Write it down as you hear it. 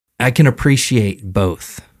I can appreciate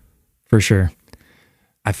both. For sure.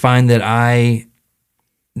 I find that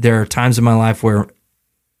there are times in my life where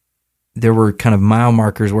there were kind of mile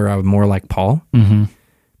markers where I was more like Paul,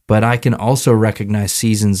 but I can also recognize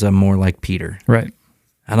seasons I'm more like Peter. Right.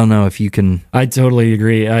 I don't know if you can. I totally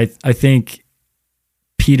agree. I think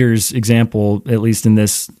Peter's example, at least in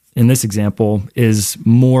this example, is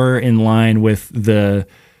more in line with the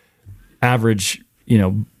average,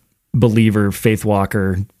 believer, faith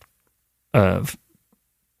walker of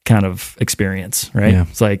kind of experience, right? Yeah.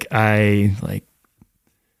 It's like I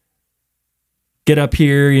get up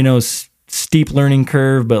here, steep learning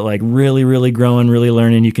curve, but like really, really growing, really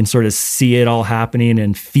learning. You can sort of see it all happening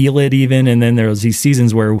and feel it even. And then there's these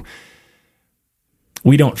seasons where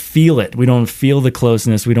we don't feel it. We don't feel the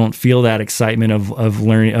closeness. We don't feel that excitement of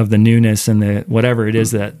learning, of the newness, and the whatever it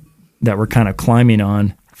is that we're kind of climbing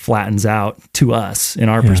on flattens out to us in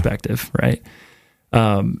our perspective, right?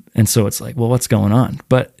 And so it's like, well, what's going on?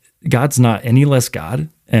 But God's not any less God,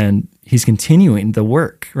 and he's continuing the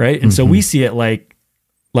work, right? And so we see it like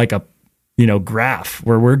a, graph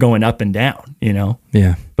where we're going up and down,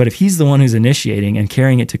 Yeah. But if he's the one who's initiating and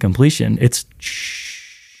carrying it to completion, it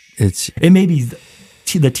may be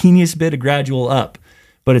the teeniest bit of gradual up,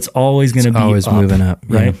 but it's always going to be always up, moving up,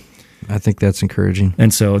 right? Yeah. I think that's encouraging.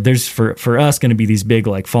 And so there's for us going to be these big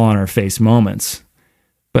like fall on our face moments,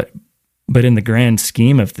 but in the grand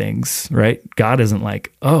scheme of things, right? God isn't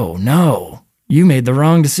like, oh no, you made the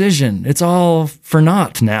wrong decision. It's all for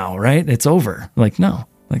naught now, right? It's over. Like, no,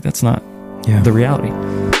 like that's not the reality.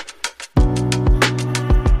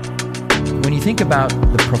 When you think about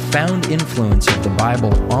the profound influence of the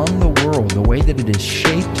Bible on the world, the way that it has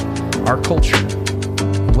shaped our culture,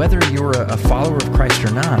 whether you're a follower of Christ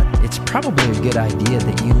or not, it's probably a good idea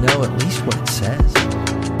that you know at least what it says.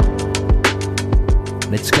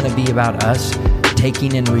 It's going to be about us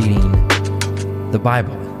taking and reading the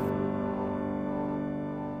Bible.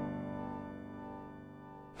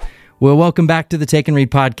 Well, welcome back to the Take and Read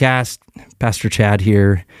podcast. Pastor Chad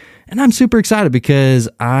here. And I'm super excited because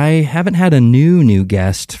I haven't had a new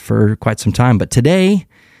guest for quite some time. But today,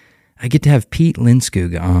 I get to have Pete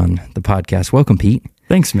Lindskog on the podcast. Welcome, Pete.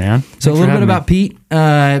 Thanks, man. So a little bit about Pete.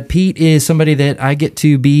 Pete is somebody that I get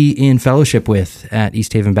to be in fellowship with at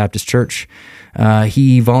East Haven Baptist Church.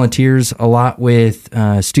 He volunteers a lot with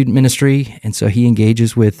student ministry, and so he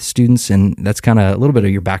engages with students, and that's kind of a little bit of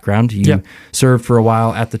your background. You served for a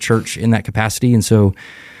while at the church in that capacity, and so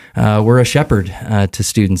we're a shepherd to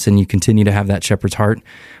students, and you continue to have that shepherd's heart.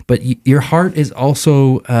 But your heart is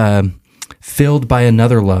also filled by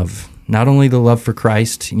another love, not only the love for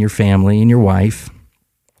Christ and your family and your wife,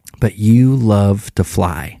 but you love to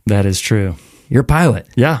fly. That is true. You're a pilot.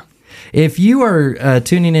 Yeah. If you are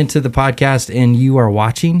tuning into the podcast and you are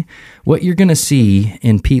watching, what you're going to see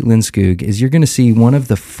in Pete Lindskog is you're going to see one of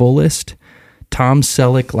the fullest Tom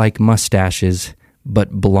Selleck-like mustaches,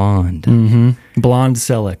 but blonde. Blonde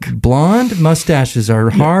Selleck. Blonde mustaches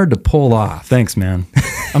are hard to pull off. Thanks, man.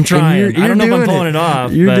 I'm trying. You're I don't know if I'm doing pulling it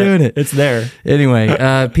off. You're but doing it. It's there.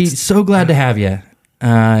 Anyway, Pete, so glad to have you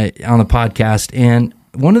on the podcast. And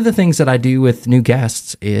one of the things that I do with new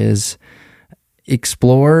guests is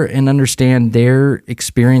explore and understand their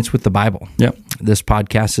experience with the Bible. Yep. This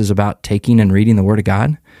podcast is about taking and reading the Word of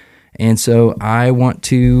God. And so I want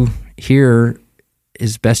to hear,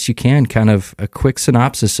 as best you can, kind of a quick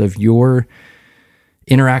synopsis of your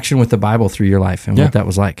interaction with the Bible through your life and what that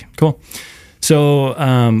was like. Cool. So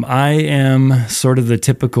I am sort of the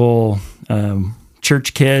typical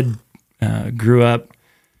church kid, grew up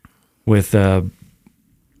with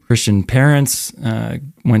Christian parents,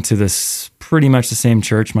 went to this pretty much the same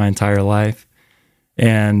church my entire life.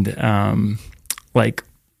 And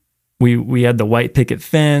we had the white picket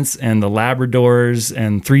fence and the Labradors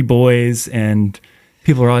and 3 boys, and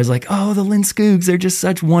people are always like, oh, the Lindskogs, they're just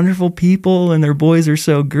such wonderful people and their boys are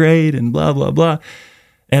so great and blah, blah, blah.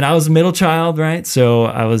 And I was a middle child, right? So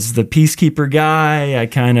I was the peacekeeper guy. I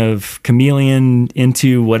kind of chameleon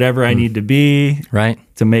into whatever I need to be, right,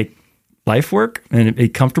 to make life work and be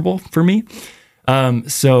comfortable for me.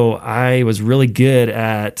 So I was really good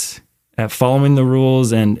at following the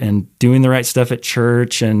rules and doing the right stuff at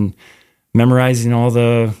church and memorizing it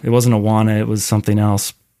wasn't Awana, it was something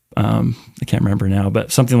else. I can't remember now,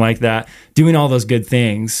 but something like that, doing all those good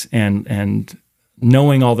things and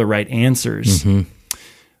knowing all the right answers.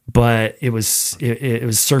 But it was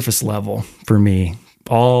surface level for me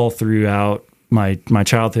all throughout my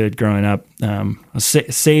childhood growing up. I was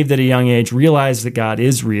saved at a young age, realized that God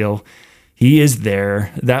is real. He is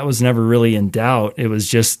there. That was never really in doubt. It was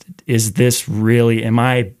just, is this really, am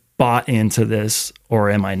I bought into this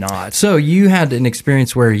or am I not? So you had an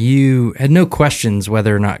experience where you had no questions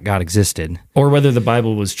whether or not God existed, Or whether the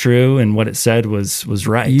Bible was true and what it said was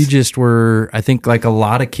right. you just were, I think, like a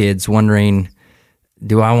lot of kids, wondering,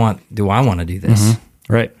 do I want to do this?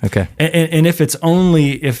 Right. Okay. And if it's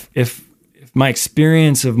only if my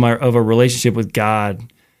experience of a relationship with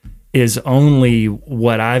God is only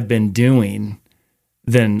what I've been doing,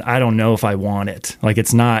 then I don't know if I want it. Like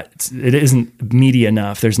it isn't meaty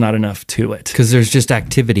enough. There's not enough to it. Because there's just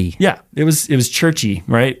activity. Yeah, it was churchy,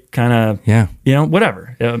 right? Kind of, Yeah.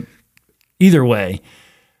 Whatever. Either way,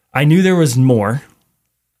 I knew there was more.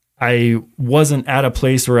 I wasn't at a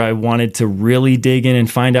place where I wanted to really dig in and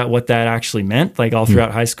find out what that actually meant. Like all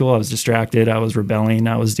throughout high school, I was distracted. I was rebelling.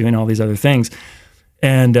 I was doing all these other things.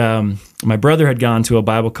 And my brother had gone to a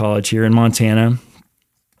Bible college here in Montana,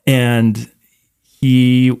 and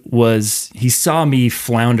he saw me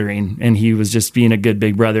floundering, and he was just being a good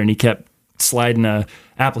big brother, and he kept sliding a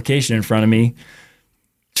application in front of me.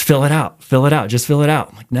 Fill it out, just fill it out.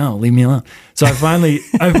 I'm like, no, leave me alone. So I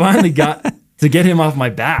finally got to get him off my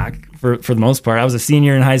back for the most part. I was a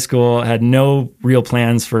senior in high school, had no real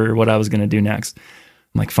plans for what I was going to do next.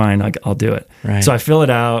 I'm like, fine, I'll do it. Right. So I fill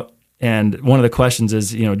it out. And one of the questions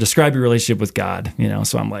is, describe your relationship with God,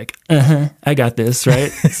 So I'm like, I got this,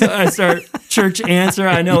 right? So I start church answer.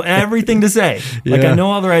 I know everything to say. Like I know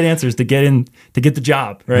all the right answers to get the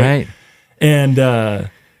job, right? And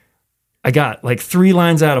I got like 3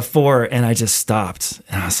 lines out of 4, and I just stopped.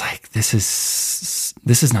 And I was like, this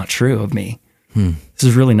is not true of me. This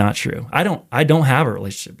is really not true. I don't have a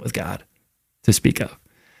relationship with God to speak of.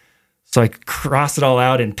 So I crossed it all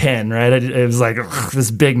out in pen, right? It was like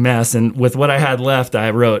this big mess. And with what I had left, I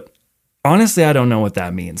wrote, honestly, I don't know what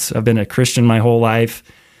that means. I've been a Christian my whole life,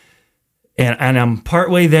 and I'm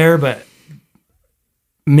partway there, but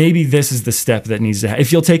maybe this is the step that needs to happen.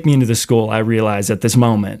 If you'll take me into the school, I realize at this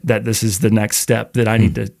moment that this is the next step that I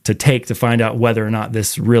need to take to find out whether or not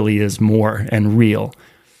this really is more and real.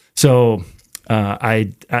 So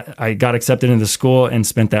I got accepted into school and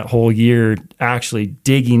spent that whole year actually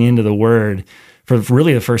digging into the Word for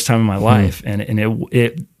really the first time in my life. And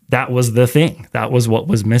it that was the thing. That was what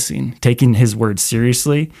was missing. Taking His Word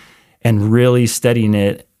seriously and really studying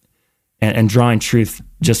it and drawing truth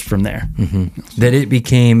just from there. That it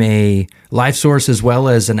became a life source as well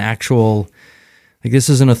as an actual, like, this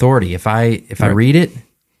is an authority. If I read it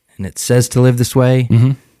and it says to live this way,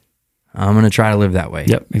 I'm going to try to live that way.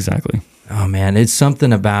 Yep, exactly. Oh man, it's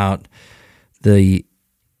something about the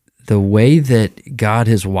way that God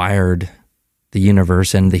has wired the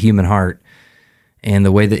universe and the human heart, and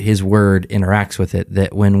the way that His Word interacts with it,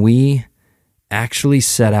 that when we actually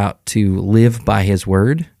set out to live by His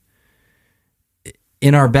Word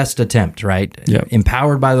in our best attempt, right? Yep.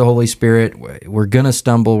 Empowered by the Holy Spirit, we're going to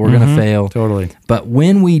stumble, we're going to fail. Totally. But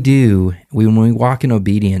when we do, when we walk in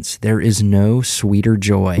obedience, there is no sweeter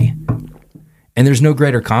joy. And there's no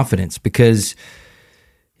greater confidence, because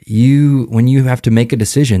when you have to make a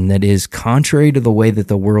decision that is contrary to the way that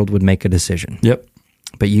the world would make a decision. Yep.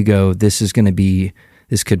 But you go, this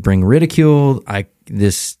could bring ridicule.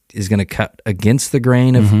 This is going to cut against the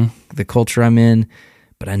grain of the culture I'm in.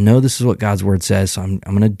 But I know this is what God's Word says, so I'm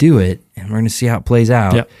going to do it, and we're going to see how it plays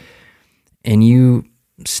out. Yep. And you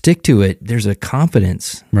stick to it. There's a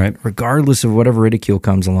confidence, right? Regardless of whatever ridicule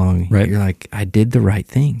comes along. Right. You're like, I did the right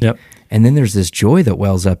thing. Yep. And then there's this joy that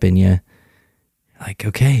wells up in you. Like,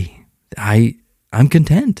 okay, I'm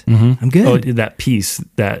content. I'm good. Oh, that peace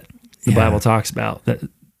that the Bible talks about, that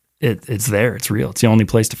it's there. It's real. It's the only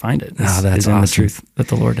place to find it. That's is in awesome. the truth that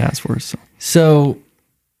the Lord has for us. So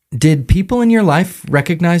did people in your life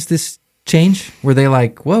recognize this change? Were they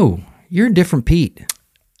like, whoa, you're a different Pete?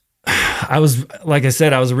 I was, like I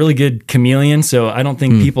said, I was a really good chameleon, so I don't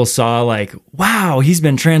think people saw like, wow, he's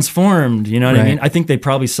been transformed. You know what I mean? I think they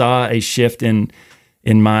probably saw a shift in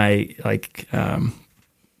my, like,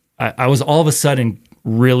 I was all of a sudden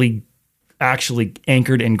really actually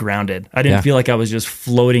anchored and grounded. I didn't feel like I was just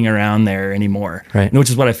floating around there anymore, right? Which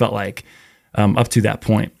is what I felt like up to that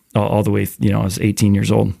point, all the way, I was 18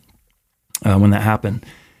 years old when that happened.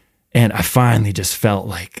 And I finally just felt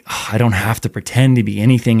like, I don't have to pretend to be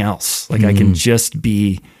anything else. Like I can just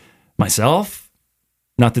be myself.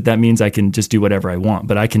 Not that means I can just do whatever I want,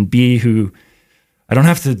 but I can be who, I don't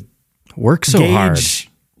have to work so hard.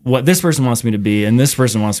 What this person wants me to be and this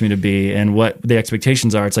person wants me to be and what the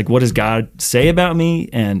expectations are. It's like, what does God say about me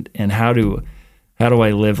and how do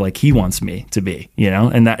I live like He wants me to be,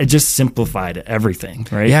 And that it just simplified everything,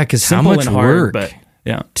 right? Yeah, because how much work,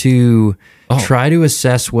 Yeah. to try to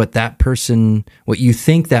assess what you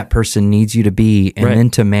think that person needs you to be, and then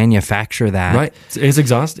to manufacture that. Right. It's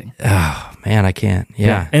exhausting. Oh man, I can't.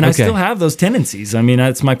 Yeah. And I still have those tendencies. I mean,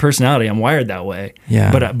 that's my personality. I'm wired that way.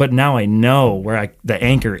 Yeah. But now I know where the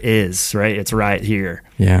anchor is, right? It's right here.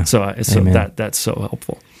 Yeah. So that's so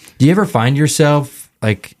helpful. Do you ever find yourself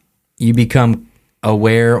like you become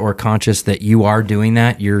aware or conscious that you are doing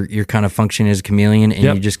that? You're kind of functioning as a chameleon, and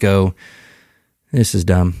you just go, this is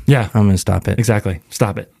dumb. Yeah. I'm going to stop it. Exactly.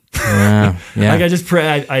 Stop it. Yeah. Like I just pray,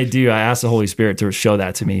 I ask the Holy Spirit to show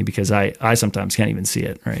that to me, because I sometimes can't even see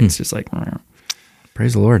it, right? It's just like,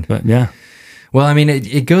 Praise the Lord. but yeah. Well, I mean,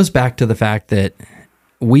 it goes back to the fact that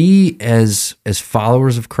we as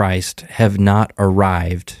followers of Christ have not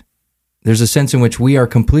arrived. There's a sense in which we are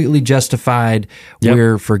completely justified. Yep.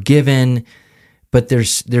 We're forgiven, but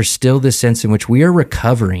there's still this sense in which we are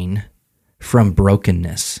recovering from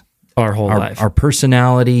brokenness. Our whole life. Our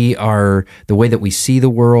personality, the way that we see the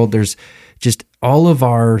world. There's just all of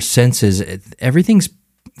our senses. Everything's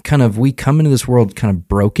we come into this world kind of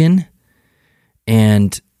broken,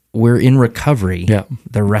 and we're in recovery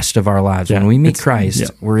the rest of our lives. When we meet Christ,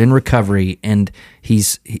 we're in recovery, and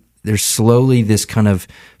there's slowly this kind of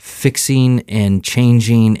fixing and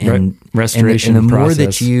changing and restoration and the more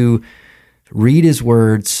process. that you read His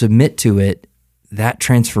Word, submit to it, that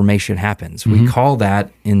transformation happens. We call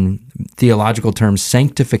that, in theological terms,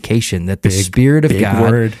 sanctification, that the Spirit of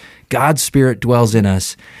God, God's Spirit dwells in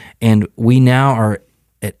us, and we now are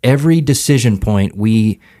at every decision point,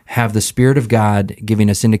 we have the Spirit of God giving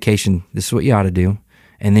us indication, this is what you ought to do.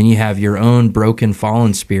 And then you have your own broken,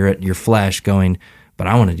 fallen spirit, your flesh going, but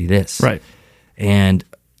I want to do this. Right. And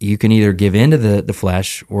you can either give into the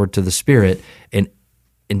flesh or to the Spirit, and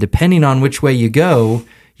depending on which way you go,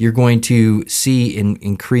 you're going to see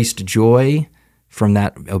increased joy from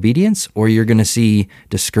that obedience, or you're going to see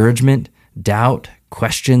discouragement, doubt,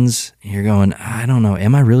 questions. And you're going, I don't know,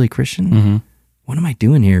 am I really Christian? What am I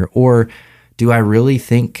doing here? Or do I really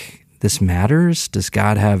think this matters? Does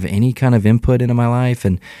God have any kind of input into my life?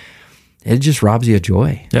 And it just robs you of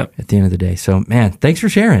joy at the end of the day. So, man, thanks for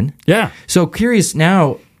sharing. Yeah. So curious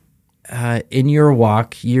now, in your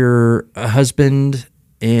walk, you're a husband,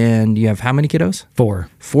 and you have how many kiddos? 4.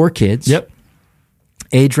 4 kids. Yep.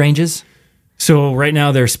 Age ranges? So right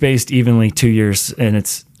now they're spaced evenly 2 years, and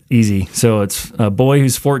it's easy. So it's a boy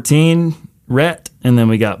who's 14, Rhett, and then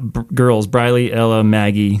we got girls, Briley, Ella,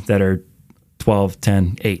 Maggie, that are 12,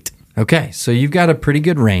 10, 8. Okay, so you've got a pretty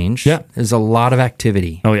good range. Yeah. There's a lot of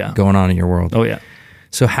activity going on in your world. Oh, yeah.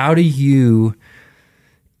 So how do you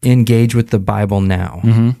engage with the Bible now?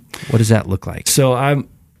 What does that look like? So I'm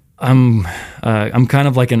kind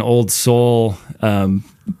of like an old soul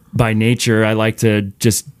by nature. I like to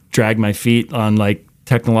just drag my feet on like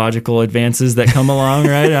technological advances that come along,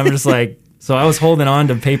 right? I'm just like, so I was holding on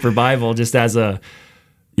to paper Bible just as a,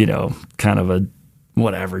 kind of a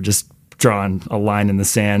whatever, just drawing a line in the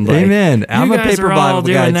sand. Like, Amen. I'm a paper Bible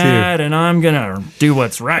guy too, and I'm gonna do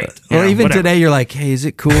what's right. Well, even today, you're like, hey, is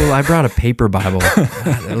it cool? I brought a paper Bible.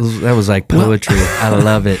 that was like poetry. I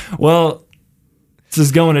love it. Well, this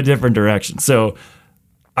is going a different direction. So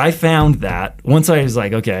I found that once I was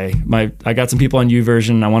like, okay, I got some people on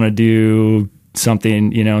YouVersion. I want to do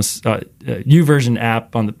something, YouVersion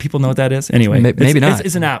app on the people know what that is. Anyway, maybe not.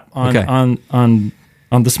 It's an app on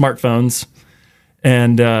the smartphones,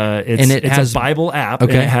 and it's a Bible app.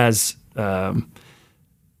 Okay. And it has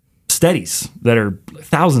studies that are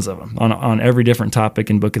thousands of them on every different topic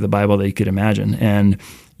and book of the Bible that you could imagine, and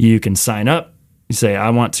you can sign up. You say, I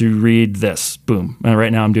want to read this. Boom. And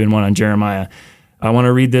right now I'm doing one on Jeremiah. I want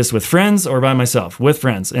to read this with friends or by myself, with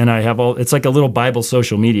friends. And I have it's like a little Bible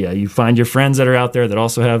social media. You find your friends that are out there that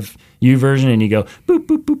also have YouVersion, and you go, boop,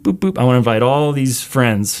 boop, boop, boop, boop. I want to invite all these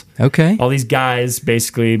friends. Okay. All these guys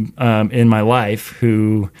basically in my life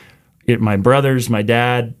my brothers, my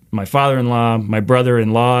dad, my father-in-law, my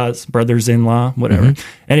brothers-in-law, whatever.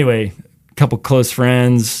 Anyway, couple close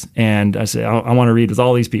friends, and I say, I want to read with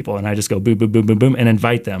all these people, and I just go boom, boom, boom, boom, boom, and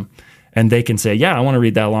invite them, and they can say, yeah, I want to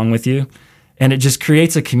read that along with you, and it just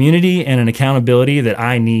creates a community and an accountability that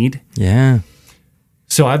I need. Yeah.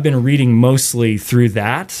 So I've been reading mostly through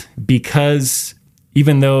that, because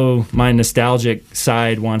even though my nostalgic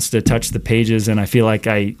side wants to touch the pages, and I feel like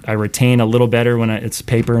I retain a little better when it's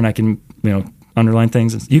paper and I can underline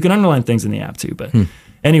things. You can underline things in the app too, but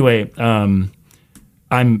anyway.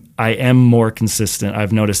 I am more consistent.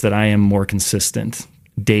 I've noticed that I am more consistent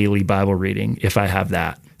daily Bible reading if I have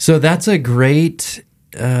that. So that's a great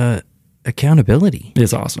accountability.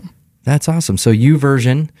 It's awesome. That's awesome. So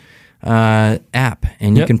YouVersion, app,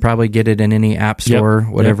 and you Yep. can probably get it in any app store,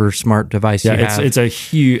 whatever smart device you have. it's a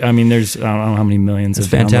huge. I mean, there's I don't know how many millions It's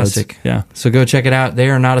of downloads. fantastic. Yeah, So go check it out. They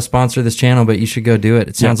are not a sponsor of this channel, but you should go do it.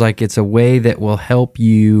 It sounds like it's a way that will help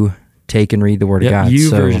you take and read the Word of God. U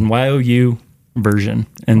version, YOU version,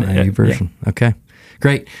 and YOU version. Okay,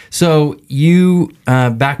 great. So you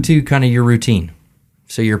back to kind of your routine.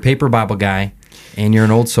 So you're a paper Bible guy, and you're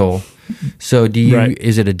an old soul. So do you? Right.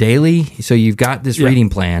 Is it a daily? So you've got this reading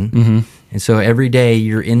plan, Mm-hmm. and so every day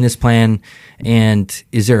you're in this plan. And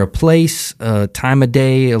is there a place, a time of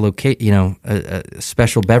day, a a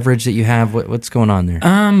special beverage that you have? What's going on there?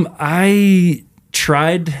 I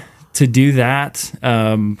tried to do that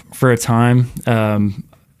for a time.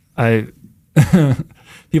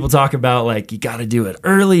 People talk about like you got to do it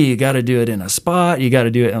early, you got to do it in a spot, you got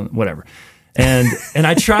to do it whatever. And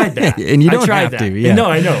I tried that, And you don't I tried have that. to, yeah. No,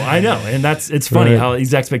 I know, and it's funny Right. how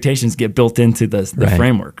these expectations get built into the Right.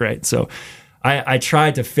 framework, right? So I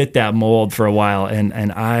tried to fit that mold for a while, and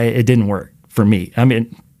it didn't work for me. I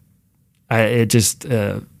mean, it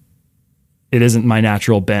isn't my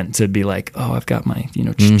natural bent to be like, oh, I've got my,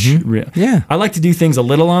 Yeah. I like to do things a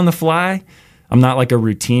little on the fly. I'm not like a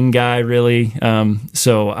routine guy really.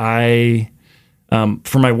 So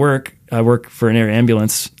for my work, I work for an air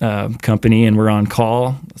ambulance company, and we're on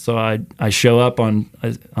call. So I show up on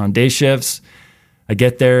day shifts. I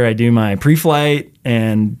get there, I do my pre-flight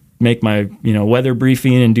and make my weather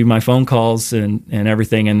briefing and do my phone calls and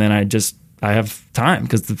everything, and then I have time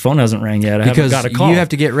because the phone hasn't rang yet. I Because haven't got a call. you have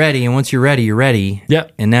to get ready, and once you're ready, you're ready.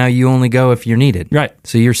 Yep. And now you only go if you're needed. Right.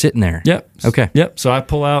 So you're sitting there. Yep. Okay. Yep. So I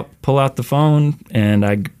pull out the phone and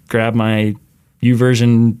I grab my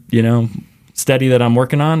YouVersion, study that I'm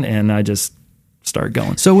working on, and I just start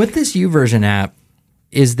going. So with this YouVersion app,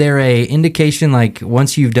 is there a indication like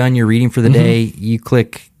once you've done your reading for the day, you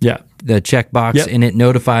click Yeah. the checkbox Yep. and it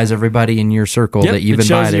notifies everybody in your circle that you've it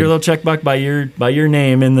shows invited? your little checkbox by your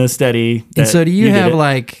name in the study. And so that do you did have it.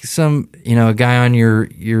 like some, a guy on your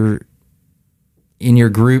in your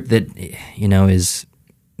group that, is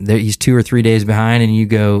that he's 2 or 3 days behind, and you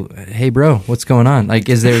go, hey bro, what's going on? Like,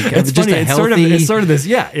 is there It's just funny. a It's healthy... sort of this.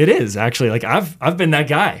 Yeah, it is actually. Like I've been that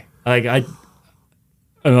guy. Like I'm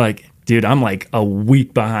like, dude, I'm like a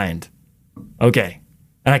week behind. Okay,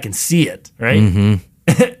 and I can see it, right?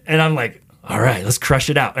 Mm-hmm. And I'm like, all right, let's crush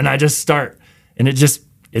it out. And I just start, and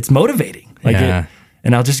it's motivating. Like Yeah.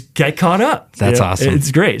 and I'll just get caught up. That's awesome.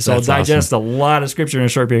 It's great. So That's I'll digest a lot of scripture in a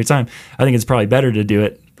short period of time. I think it's probably better to do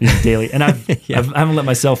it daily. And I haven't let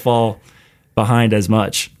myself fall behind as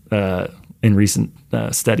much in recent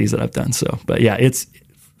studies that I've done. So, but yeah, it's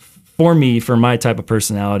for me, for my type of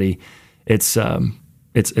personality, it's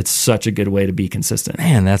such a good way to be consistent.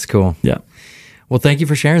 Man, that's cool. Yeah. Well, thank you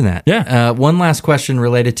for sharing that. Yeah. One last question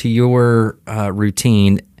related to your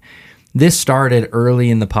routine. This started early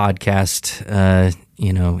in the podcast,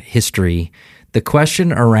 history. The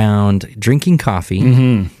question around drinking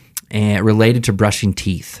coffee and related to brushing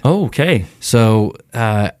teeth. Oh, okay. So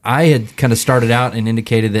I had kind of started out and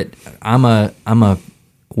indicated that I'm a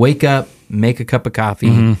wake up, make a cup of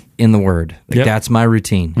coffee in the Word. Like Yep. That's my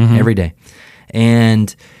routine every day.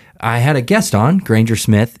 And I had a guest on, Granger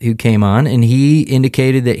Smith, who came on, and he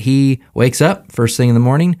indicated that he wakes up first thing in the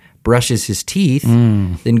morning, brushes his teeth,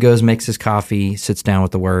 then goes, makes his coffee, sits down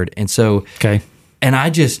with the Word. And so, Okay. and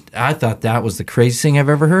I thought that was the craziest thing I've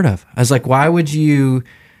ever heard of. I was like, why would you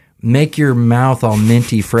make your mouth all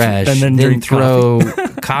minty fresh And then drink throw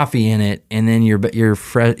coffee in it, and then your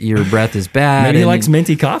breath is bad? Maybe he and, likes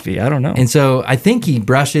minty coffee. I don't know. and so I think he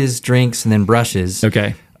brushes, drinks, and then brushes.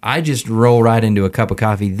 Okay. I just roll right into a cup of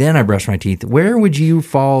coffee, then I brush my teeth. Where would you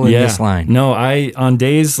fall in this line? No, on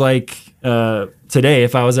days like today,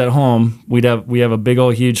 if I was at home, we have a big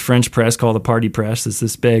old huge French press called a party press. It's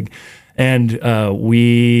this big, and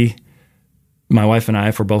my wife and I,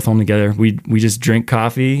 if we're both home together, we just drink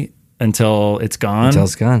coffee until it's gone. Until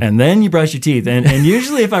it's gone. And then you brush your teeth. And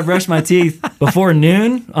usually if I brush my teeth before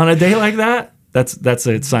noon on a day like that, that's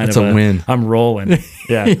a sign That's of a win. I'm rolling.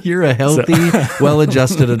 Yeah. You're a healthy,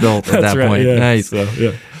 well-adjusted adult at That's that right, point. yeah. Nice. So,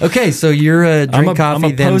 yeah. Okay, so you're a drink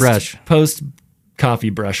coffee, then brush. Post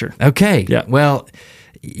coffee brusher. Okay. Yeah. Well,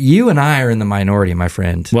 you and I are in the minority, my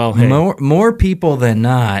friend. Well, hey. more people than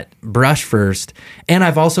not brush first. And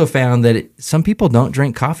I've also found that some people don't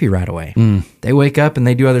drink coffee right away. They wake up and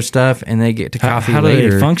they do other stuff and they get to coffee how later.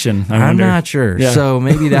 do they function? I I'm wonder. not sure. Yeah. So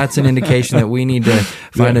maybe that's an indication that we need to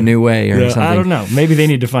find a new way or Yeah, something. I don't know. Maybe they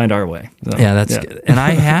need to find our way. So, Yeah, that's good. And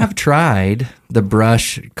I have tried the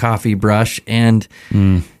coffee brush, and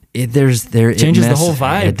it Changes the whole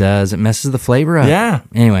vibe. It does. It messes the flavor up. Yeah.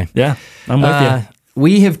 Anyway. Yeah, I'm with you.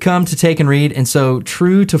 we have come to take and read, and so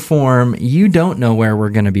true to form, you don't know where we're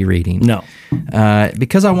going to be reading. No.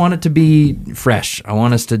 Because I want it to be fresh. I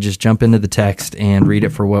want us to just jump into the text and read it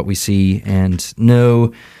for what we see, and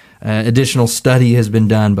no additional study has been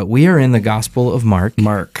done, but we are in the Gospel of Mark.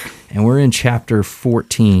 And we're in chapter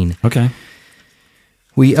 14. Okay.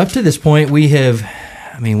 Up to this point, we've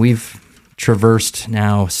traversed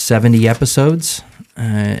now 70 episodes,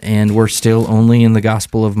 and we're still only in the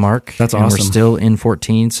Gospel of Mark. That's and awesome. We're still in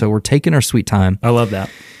 14, so we're taking our sweet time. I love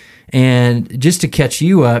that. And just to catch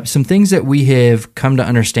you up, some things that we have come to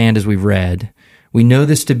understand as we've read. We know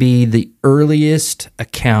this to be the earliest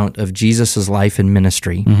account of Jesus' life and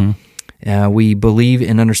ministry. We believe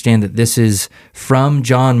and understand that this is from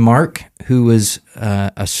John Mark, who was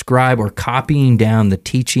a scribe or copying down the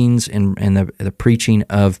teachings and the preaching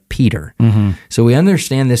of Peter. So we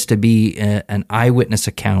understand this to be an eyewitness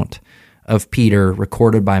account of Peter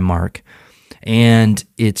recorded by Mark. And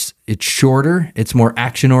it's shorter, it's more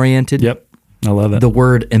action-oriented. Yep. I love it. The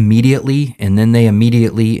word immediately, and then they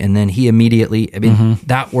immediately, and then he immediately. I mean,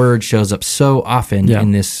 that word shows up so often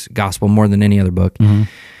in this gospel, more than any other book.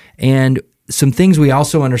 And some things we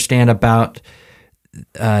also understand about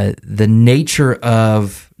the nature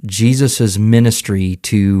of Jesus's ministry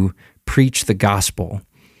to preach the gospel.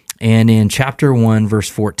 And in chapter 1, verse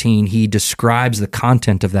 14, he describes the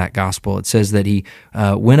content of that gospel. It says that he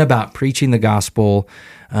went about preaching the gospel,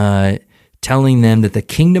 telling them that the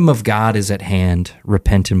kingdom of God is at hand,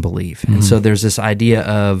 repent and believe. And so there's this idea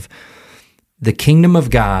of the kingdom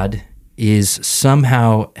of God is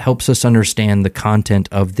somehow helps us understand the content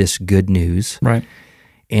of this good news. Right.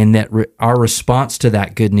 And that our response to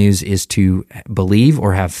that good news is to believe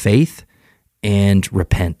or have faith and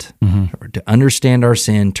repent, or to understand our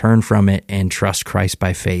sin, turn from it, and trust Christ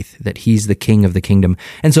by faith, that he's the king of the kingdom.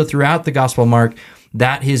 And so throughout the Gospel of Mark,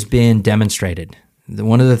 that has been demonstrated.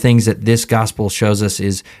 One of the things that this gospel shows us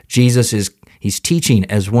is he's teaching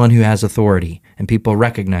as one who has authority, and people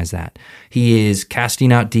recognize that. He is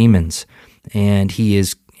casting out demons, and he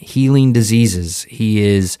is healing diseases. He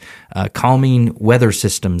is calming weather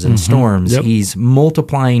systems and storms. Yep. He's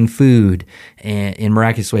multiplying food in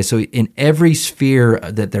miraculous ways. So in every sphere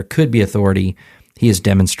that there could be authority, he is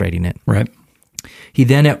demonstrating it. Right. He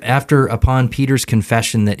then, upon Peter's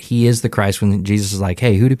confession that he is the Christ, when Jesus is like,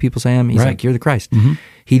 hey, who do people say I am? He's like, you're the Christ.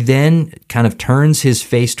 He then kind of turns his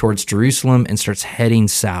face towards Jerusalem and starts heading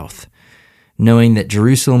south, knowing that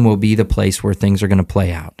Jerusalem will be the place where things are going to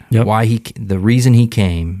play out. Yep. The reason he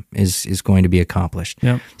came is going to be accomplished.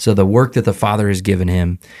 Yep. So the work that the Father has given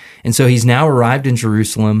him. And so he's now arrived in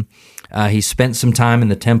Jerusalem. He spent some time in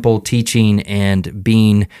the temple teaching and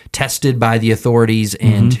being tested by the authorities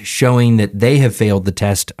and showing that they have failed the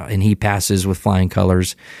test, and he passes with flying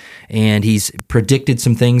colors. And he's predicted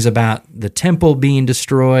some things about the temple being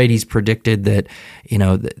destroyed. He's predicted that,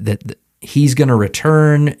 that he's going to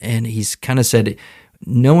return, and he's kind of said,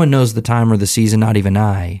 no one knows the time or the season, not even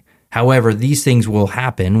I. However, these things will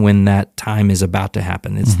happen when that time is about to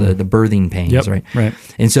happen. It's the birthing pains, right? Right.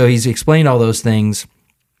 And so he's explained all those things.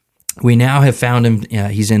 We now have found him.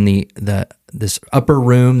 He's in this upper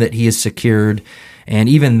room that he has secured, and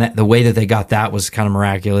even the way that they got that was kind of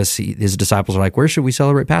miraculous. His disciples are like, "Where should we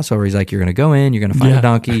celebrate Passover?" He's like, "You're going to go in. You're going to find a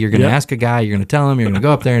donkey. You're going to ask a guy. You're going to tell him. You're going to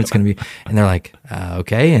go up there, and it's going to be." And they're like,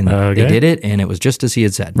 "Okay." And they did it, and it was just as he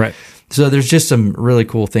had said. Right. So there's just some really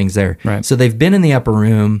cool things there. Right. So they've been in the upper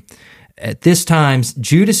room. At this time,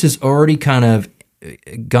 Judas has already kind of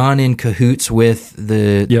gone in cahoots with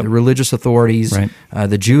the religious authorities,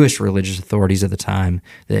 the Jewish religious authorities at the time,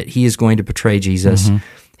 that he is going to betray Jesus.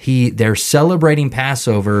 They're celebrating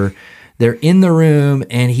Passover. They're in the room,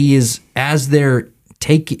 and he is, as they're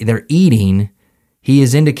eating, he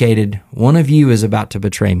has indicated, one of you is about to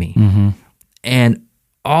betray me. And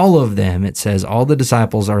all of them, it says, all the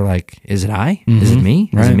disciples are like, is it I? Is it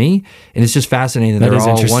me? Is it me? And it's just fascinating that they're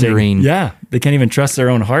all wondering. Yeah, they can't even trust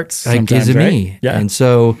their own hearts like, sometimes, is it right? me? Yeah. And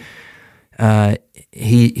so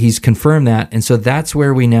he's confirmed that. And so that's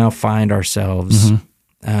where we now find ourselves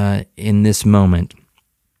in this moment.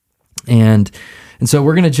 And so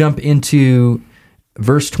we're going to jump into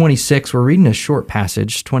verse 26. We're reading a short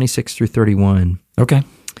passage, 26 through 31. Okay.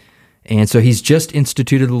 And so he's just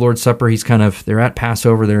instituted the Lord's Supper. They're at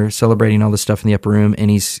Passover. They're celebrating all this stuff in the upper room. And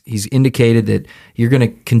he's indicated that you're going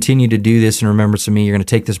to continue to do this in remembrance of me. You're going to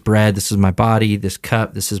take this bread. This is my body, this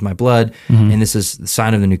cup, this is my blood. And this is the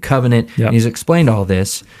sign of the new covenant. Yep. And he's explained all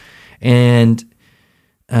this. And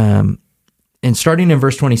starting in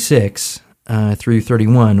verse 26 through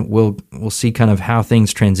 31, we'll see kind of how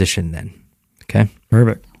things transition then. Okay?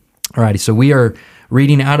 Perfect. Alrighty, so we are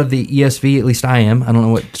reading out of the ESV, at least I am. I don't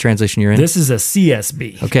know what translation you're in. This is a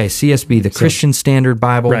CSB. Okay, CSB, the Christian Standard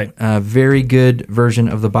Bible. Right. Very good version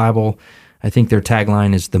of the Bible. I think their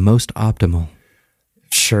tagline is the most optimal.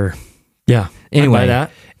 Sure. Yeah. Anyway, I buy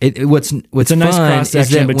that. What's It's a nice fun cross is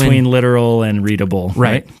section that between when, literal and readable.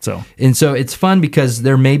 Right. So it's fun because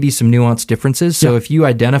there may be some nuanced differences. So Yeah. if you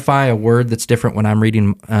identify a word that's different when I'm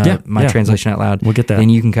reading my translation out loud, we'll get that. then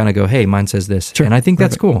you can kind of go, hey, mine says this. Sure. And I think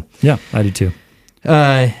that's cool. yeah, I do too.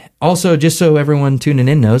 Also, just so everyone tuning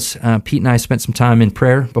in knows, Pete and I spent some time in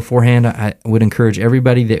prayer beforehand. I would encourage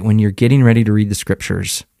everybody that when you're getting ready to read the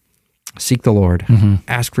scriptures, seek the Lord,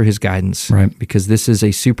 ask for his guidance, Right. because this is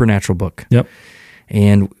a supernatural book. Yep.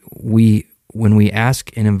 And when we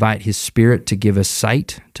ask and invite his spirit to give us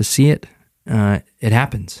sight to see it, it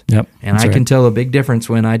happens. Yep. And That's I can right. tell a big difference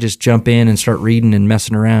when I just jump in and start reading and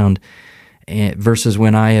messing around versus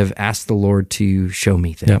when I have asked the Lord to show me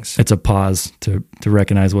Yep. things. It's a pause to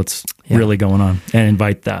recognize what's really going on and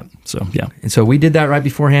invite that. So, yeah. And so we did that right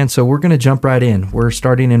beforehand. So we're going to jump right in. We're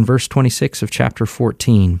starting in verse 26 of chapter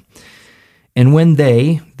 14. And when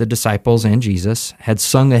they, the disciples and Jesus, had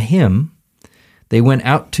sung a hymn, they went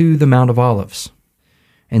out to the Mount of Olives.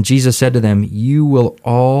 And Jesus said to them, "You will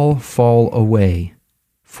all fall away,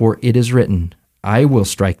 for it is written, I will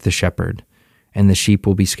strike the shepherd, and the sheep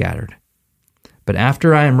will be scattered. But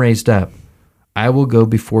after I am raised up, I will go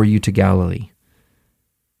before you to Galilee."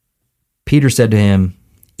 Peter said to him,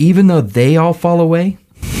 "Even though they all fall away,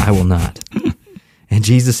 I will not." And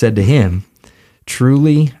Jesus said to him,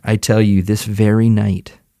 "Truly, I tell you, this very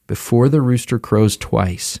night, before the rooster crows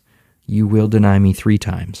twice, you will deny me 3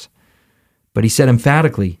 times. But he said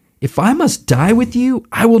emphatically, "If I must die with you,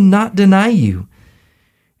 I will not deny you."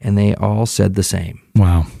 And they all said the same.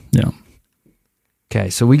 Wow. Yeah. Okay,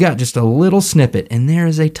 so we got just a little snippet, and there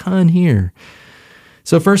is a ton here.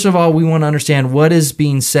 So first of all, we want to understand what is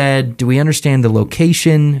being said. Do we understand the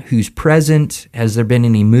location? Who's present? Has there been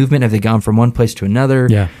any movement? Have they gone from one place to another?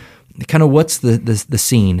 Yeah. Kind of what's the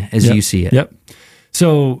scene as Yep. you see it? Yep.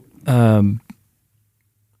 So,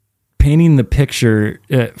 painting the picture,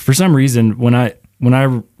 for some reason, when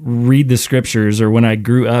I read the scriptures, or when I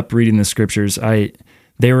grew up reading the scriptures,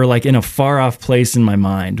 they were like in a far off place in my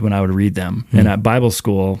mind when I would read them. And at Bible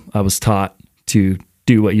school, I was taught to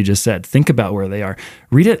do what you just said. Think about where they are.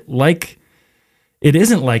 Read it like it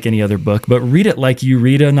isn't like any other book, but read it like you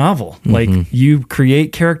read a novel. Like you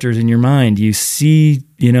create characters in your mind. You see,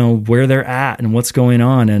 where they're at and what's going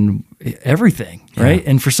on and everything, right?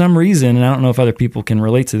 And for some reason, and I don't know if other people can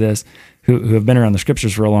relate to this who have been around the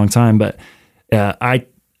scriptures for a long time, but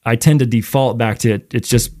I tend to default back to it. It's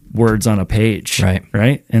just words on a page,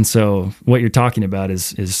 right? And so what you're talking about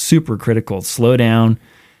is super critical. Slow down,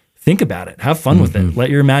 think about it, have fun with it,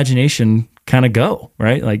 let your imagination kind of go,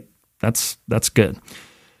 right? Like that's good.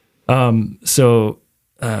 So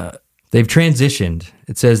they've transitioned.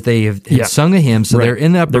 It says they have sung a hymn, so they're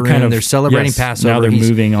in the upper room. They're celebrating Passover. Now they're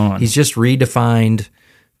moving on. He's just redefined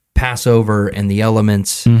Passover and the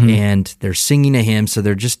elements, and they're singing a hymn. So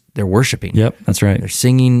they're worshiping. Yep, that's right. They're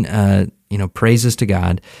singing, praises to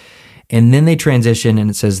God. And then they transition, and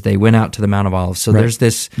it says they went out to the Mount of Olives. So there's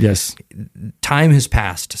this time has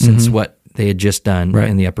passed since what they had just done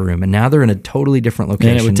in the upper room, and now they're in a totally different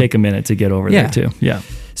location. And it would take a minute to get over there too. Yeah.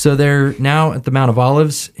 So they're now at the Mount of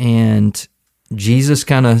Olives, and Jesus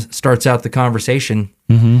kind of starts out the conversation.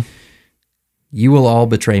 You will all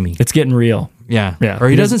betray me. It's getting real. Yeah. Yeah. Or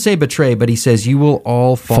he doesn't say betray, but he says you will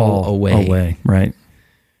all fall away. Right.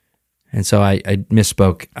 And so I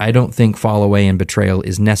misspoke. I don't think fall away and betrayal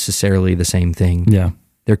is necessarily the same thing. Yeah.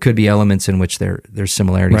 There could be elements in which there's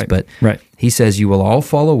similarities, but he says you will all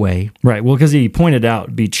fall away. Right. Well, because he pointed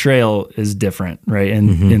out betrayal is different, right?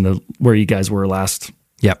 And in the where you guys were last.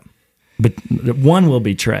 Yep. But one will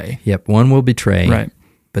betray. Yep. One will betray. Right.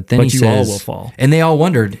 But then but he you says, all will fall. And they all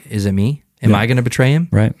wondered, is it me? Am I going to betray him?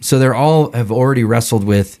 Right. So they're all have already wrestled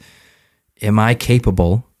with, am I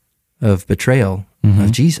capable of betrayal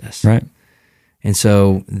of Jesus? Right. And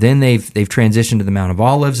so then they've transitioned to the Mount of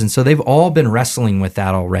Olives, and so they've all been wrestling with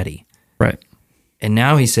that already. Right. And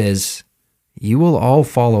now he says, you will all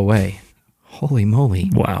fall away. Holy moly.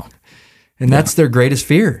 Wow. And that's their greatest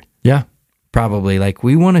fear. Yeah. Probably. Like,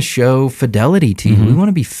 we want to show fidelity to you. We want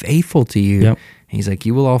to be faithful to you. Yep. And he's like,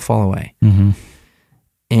 you will all fall away.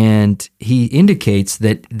 And he indicates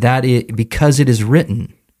that because it is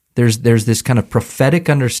written, there's this kind of prophetic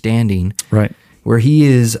understanding. Right. Where he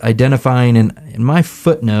is identifying, in my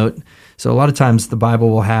footnote, so a lot of times the Bible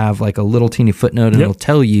will have like a little teeny footnote, and it'll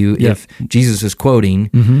tell you if Jesus is quoting.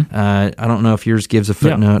 I don't know if yours gives a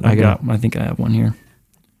footnote. I think I have one here.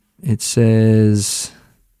 It says,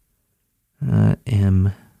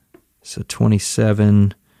 So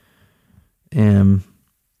 27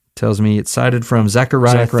 tells me it's cited from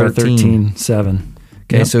Zechariah 13. 13:7.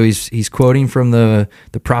 Okay, Yep. so he's quoting from the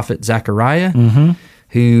prophet Zechariah, Mm-hmm.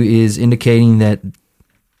 who is indicating that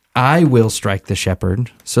I will strike the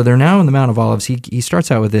shepherd. So they're now in the Mount of Olives. He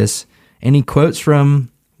starts out with this, and he quotes from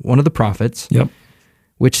one of the prophets, Yep.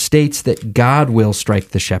 which states that God will strike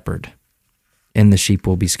the shepherd, and the sheep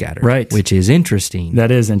will be scattered. Right. Which is interesting.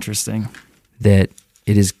 That is interesting. That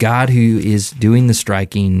it is God who is doing the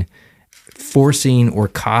striking, forcing or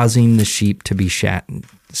causing the sheep to be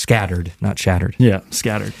scattered, not shattered. Yeah,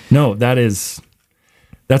 scattered. No, that's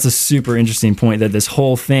a super interesting point, that this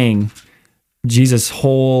whole thing, Jesus'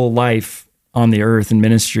 whole life on the earth and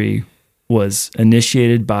ministry was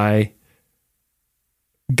initiated by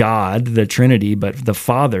God, the Trinity, but the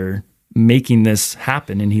Father making this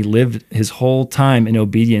happen. And he lived his whole time in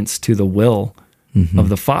obedience to the will of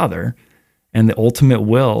the Father, and the ultimate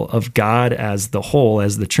will of God as the whole,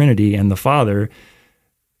 as the Trinity and the Father,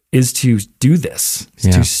 is to do this,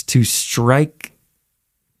 Yeah. to strike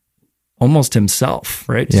almost himself,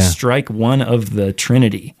 right? To Yeah. strike one of the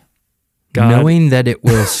Trinity. God. Knowing that it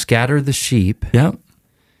will scatter the sheep, Yeah.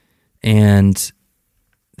 and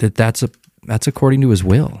that's according to his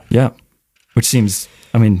will. Yeah. Which seems,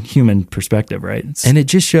 human perspective, right? And it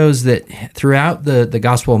just shows that throughout the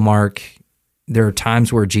Gospel of Mark, there are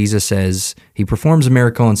times where Jesus says, he performs a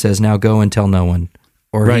miracle and says, now go and tell no one.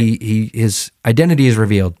 Or Right. his identity is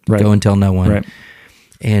revealed, Right. go and tell no one. Right.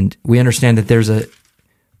 And we understand that there's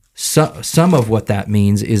some of what that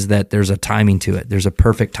means is that there's a timing to it. There's a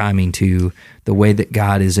perfect timing to the way that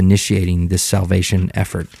God is initiating this salvation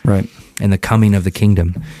effort Right. and the coming of the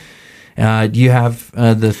kingdom. Do you have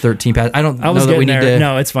the 13 passage? I don't I was know that we getting need there. to.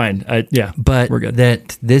 No, it's fine. Yeah. But we're good.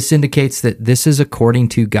 that this indicates that this is according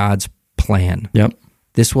to God's plan. Yep.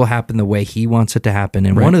 This will happen the way he wants it to happen.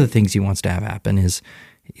 And Right. one of the things he wants to have happen is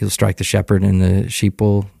he'll strike the shepherd and the sheep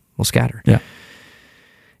will scatter. Yeah.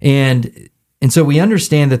 And so we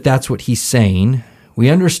understand that that's what he's saying. We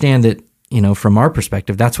understand that, from our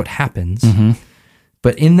perspective, that's what happens. Mm-hmm.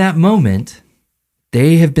 But in that moment,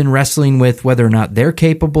 they have been wrestling with whether or not they're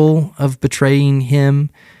capable of betraying him.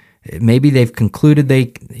 Maybe they've concluded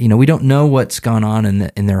we don't know what's gone on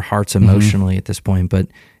in their hearts emotionally at this point, but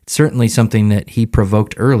it's certainly something that he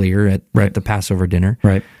provoked earlier at the Passover dinner.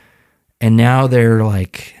 Right. And now they're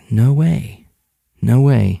like, no way.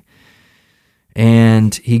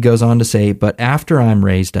 And he goes on to say, but after I'm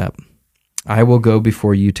raised up, I will go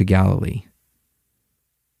before you to Galilee.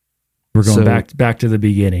 We're going So- back to the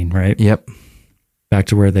beginning, right? Yep. Back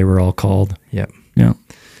to where they were all called. Yep. Yeah.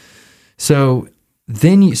 So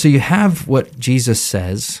then you have what Jesus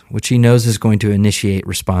says, which he knows is going to initiate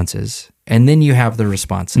responses, and then you have the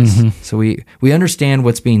responses. So we understand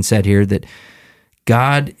what's being said here, that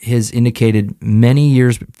God has indicated many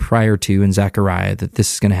years prior to in Zechariah that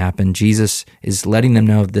this is going to happen. Jesus is letting them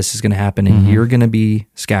know this is going to happen, and you're going to be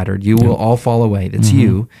scattered. You will all fall away. That's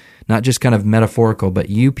you, not just kind of metaphorical, but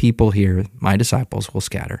you people here, my disciples, will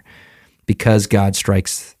scatter because God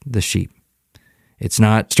strikes the sheep. It's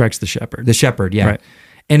not Strikes the shepherd. the shepherd, yeah. Right.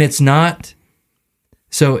 And it's not,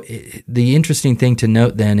 so the interesting thing to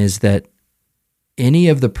note then is that any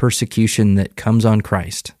of the persecution that comes on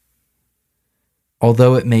Christ,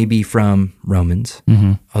 although it may be from Romans,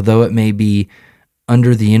 although it may be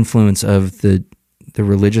under the influence of the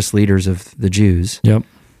religious leaders of the Jews, Yep.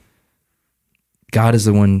 God is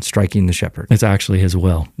the one striking the shepherd. It's actually his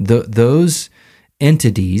will. Those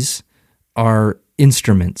entities are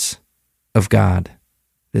instruments of God,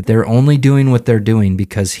 that they're only doing what they're doing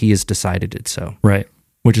because he has decided it so. Right.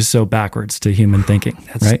 Which is so backwards to human thinking.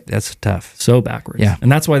 Right. That's tough. So backwards. Yeah. And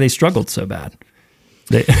that's why they struggled so bad.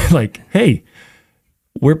 They like, hey,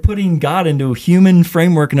 we're putting God into a human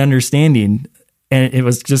framework and understanding. And it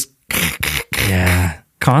was just Yeah.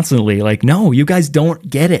 constantly like, no, you guys don't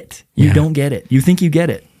get it. You Yeah. don't get it. You think you get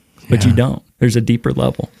it, but you don't. There's a deeper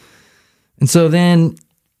level. And so then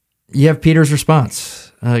you have Peter's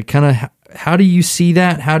response. How do you see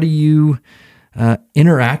that? How do you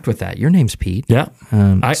interact with that? Your name's Pete. Yeah.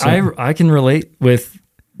 I can relate with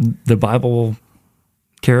the Bible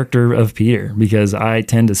character of Peter because I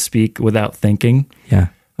tend to speak without thinking. Yeah.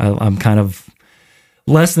 I'm kind of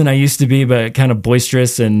less than I used to be, but kind of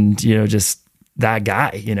boisterous and, just that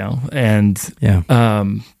guy, and Yeah.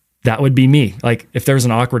 that would be me. Like if there's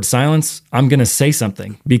an awkward silence, I'm going to say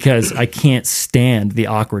something because I can't stand the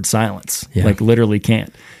awkward silence. Yeah. Like literally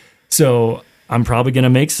can't. So I'm probably going to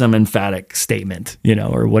make some emphatic statement,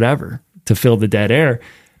 or whatever to fill the dead air.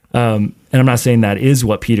 And I'm not saying that is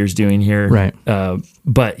what Peter's doing here. Right.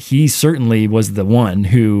 But he certainly was the one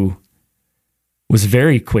who was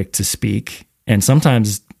very quick to speak and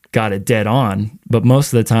sometimes got it dead on, but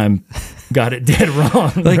most of the time got it dead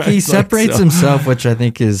wrong. Like right? he separates himself, which I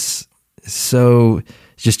think is so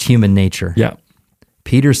just human nature. Yeah.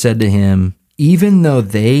 Peter said to him, even though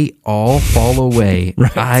they all fall away,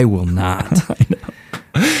 Right. I will not.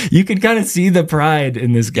 You can kind of see the pride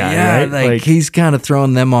in this guy, Yeah, right? like he's kind of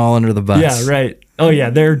throwing them all under the bus. yeah, right. Oh yeah,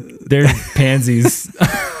 they're pansies.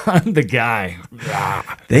 I'm the guy.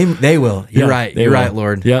 They will. You're Yeah, right. they You're will. right,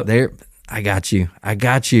 Lord. Yep. I got you. I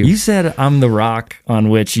got you. You said I'm the rock on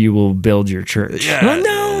which you will build your church. Yeah. Well,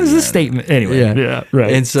 no, it's a statement. Anyway. Yeah.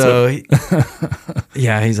 Right. And so,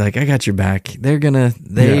 yeah, he's like, I got your back. They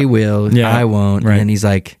Yeah. will. Yeah. I won't. Right. And he's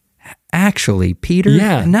like, actually, Peter,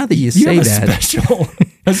 Yeah. now that you say have that,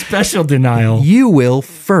 a special denial. you will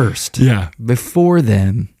first. Yeah. Before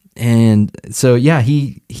them. And so, yeah,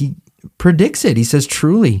 he predicts it. He says,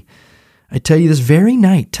 truly, I tell you this very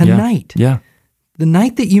night, tonight, Yeah. the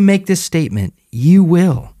night that you make this statement, you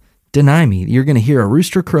will deny me. You're going to hear a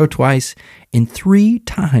rooster crow twice, and 3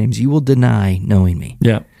 times you will deny knowing me.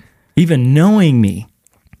 Yeah. Even knowing me.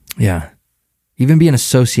 Yeah. Even being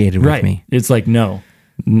associated with Right. me. It's like, no.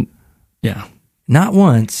 Yeah. Not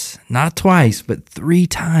once, not twice, but 3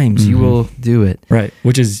 times you will do it. Right.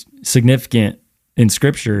 Which is significant in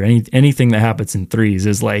scripture. Anything that happens in threes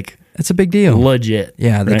is like That's a big deal. legit.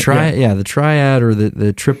 Yeah, the right? the triad or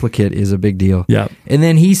the triplicate is a big deal. Yeah. And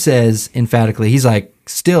then he says emphatically, he's like,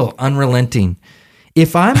 still unrelenting.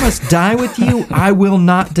 If I must die with you, I will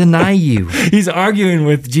not deny you. He's arguing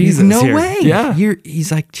with Jesus. No here. way. Yeah.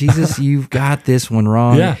 He's like, Jesus, you've got this one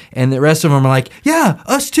wrong. Yeah. And the rest of them are like, yeah,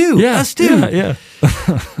 us too. Yeah. Us too. Yeah.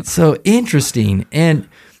 So interesting. And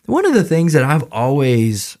one of the things that I've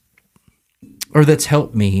always, or that's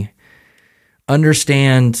helped me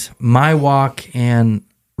understand my walk and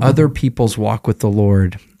other people's walk with the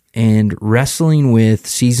Lord and wrestling with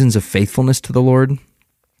seasons of faithfulness to the Lord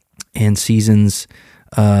and seasons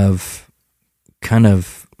of kind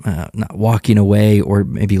of not walking away or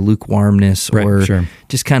maybe lukewarmness Right, or sure.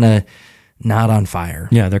 just kind of not on fire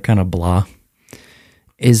Yeah. They're kind of blah.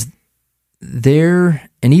 is there,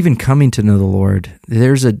 and even coming to know the Lord,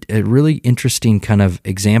 there's a really interesting kind of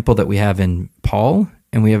example that we have in Paul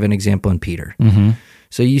and we have an example in Peter. Mm-hmm.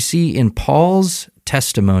 So you see in Paul's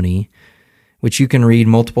testimony, which you can read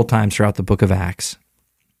multiple times throughout the book of Acts,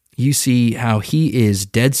 you see how he is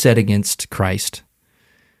dead set against Christ,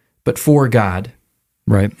 but for God,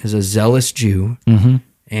 Right. as a zealous Jew Mm-hmm.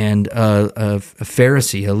 and a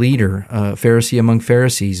Pharisee, a leader, a Pharisee among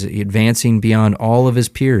Pharisees, advancing beyond all of his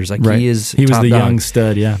peers. Like Right. he was the top dog. young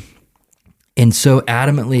stud. Yeah. And so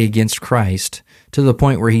adamantly against Christ to the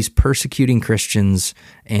point where he's persecuting Christians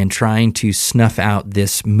and trying to snuff out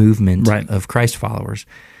this movement Right. of Christ followers.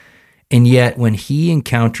 And yet when he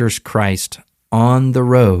encounters Christ on the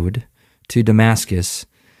road to Damascus,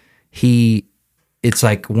 it's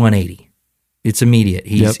like 180. It's immediate.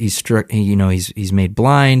 Yep. He's struck, he's made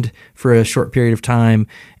blind for a short period of time,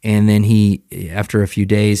 and then after a few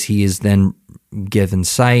days, he is then given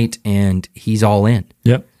sight, and he's all in.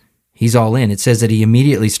 Yep. He's all in. It says that he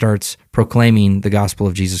immediately starts proclaiming the gospel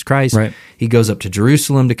of Jesus Christ. Right. He goes up to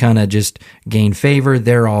Jerusalem to kind of just gain favor.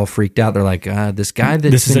 They're all freaked out. They're like, this guy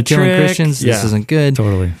that's This is been a killing trick. Christians, this Yeah. isn't good.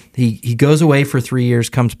 Totally. He goes away for 3 years,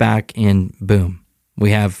 comes back, and boom,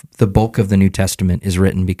 we have the bulk of the New Testament is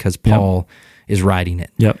written because Paul is writing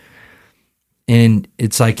it. Yep. And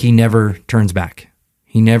it's like he never turns back.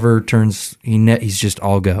 He never turns, he's just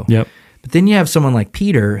all go. Yep. But then you have someone like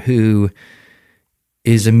Peter who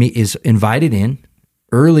is invited in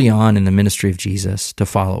early on in the ministry of Jesus to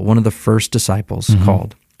follow. One of the first disciples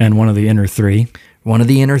called. And one of the inner three. One of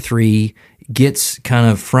the inner three gets kind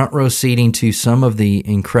of front row seating to some of the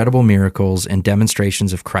incredible miracles and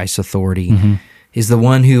demonstrations of Christ's authority. Is the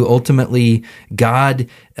one who ultimately God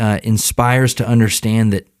inspires to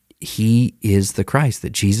understand that he is the Christ,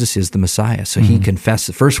 that Jesus is the Messiah. So he confesses,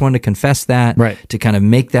 the first one to confess that, Right. to kind of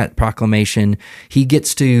make that proclamation. He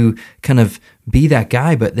gets to kind of be that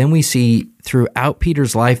guy. But then we see throughout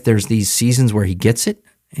Peter's life, there's these seasons where he gets it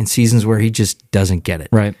and seasons where he just doesn't get it.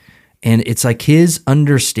 Right. And it's like his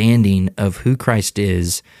understanding of who Christ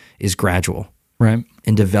is gradual Right.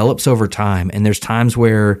 and develops over time. And there's times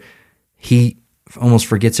where he almost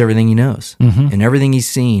forgets everything he knows and everything he's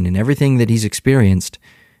seen and everything that he's experienced.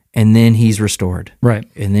 And then he's restored. Right.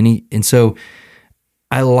 And so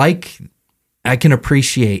I can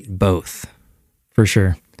appreciate both. For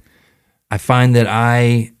sure. I find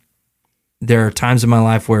that there are times in my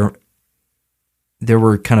life where there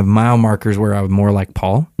were kind of mile markers where I was more like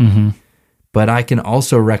Paul, but I can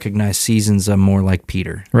also recognize seasons I'm more like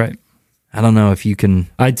Peter. Right. I don't know if you can.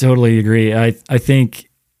 I totally agree. I think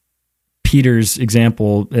Peter's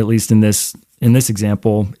example, at least in this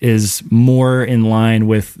example, is more in line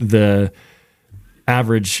with the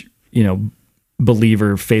average,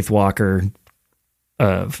 believer, faith walker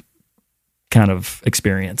of kind of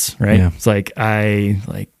experience, right? Yeah. It's like I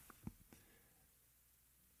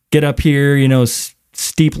get up here,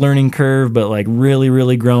 steep learning curve, but like really,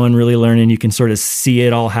 really growing, really learning. You can sort of see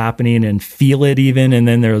it all happening and feel it even. And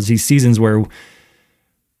then there's these seasons where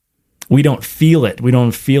we don't feel it. We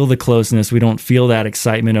don't feel the closeness. We don't feel that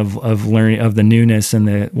excitement of learning, of the newness, and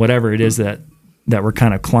the whatever it is that we're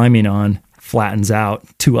kind of climbing on flattens out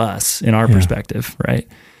to us in our perspective, right?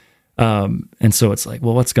 And so it's like,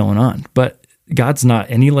 well, what's going on? But God's not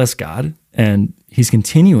any less God, and he's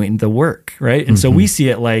continuing the work, right? And so we see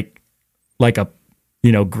it like a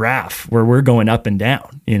graph where we're going up and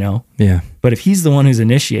down, Yeah. But if he's the one who's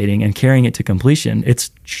initiating and carrying it to completion, it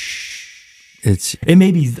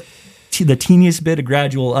may be the teeniest bit of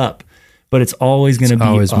gradual up, but it's always going to be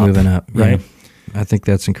always moving up, right? Yeah. I think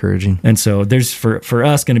that's encouraging. And so there's for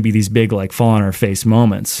us going to be these big like fall on our face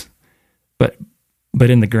moments, but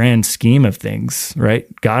in the grand scheme of things, right?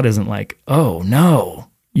 God isn't like, oh no,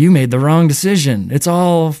 you made the wrong decision. It's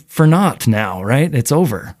all for naught now, right? It's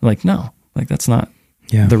over. Like, no, like that's not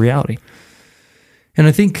the reality. And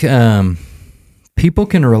I think people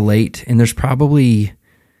can relate, and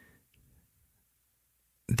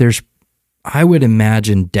I would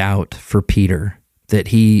imagine doubt for Peter that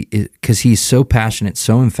because he's so passionate,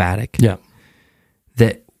 so emphatic,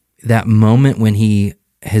 that moment when he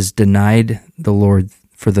has denied the Lord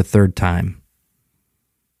for the third time,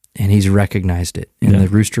 and he's recognized it, and the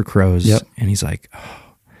rooster crows, and he's like,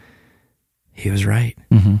 oh, he was right.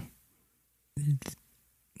 Mm-hmm.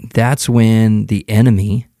 That's when the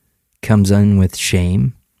enemy comes in with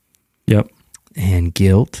shame and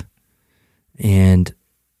guilt and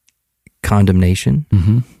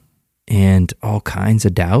condemnation and all kinds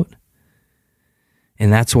of doubt.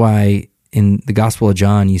 And that's why in the Gospel of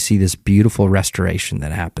John, you see this beautiful restoration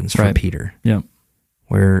that happens for Peter,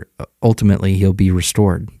 where ultimately he'll be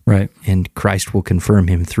restored, and Christ will confirm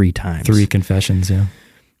him 3 times. 3 confessions,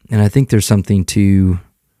 And I think there's something to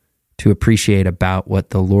appreciate about what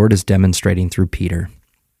the Lord is demonstrating through Peter,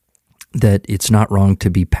 that it's not wrong to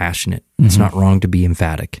be passionate. It's not wrong to be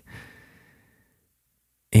emphatic.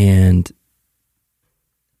 And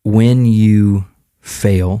when you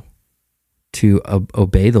fail to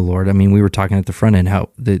obey the Lord, I mean, we were talking at the front end, how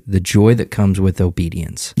the joy that comes with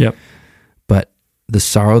obedience. But the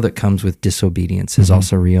sorrow that comes with disobedience is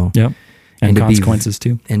also real. And consequences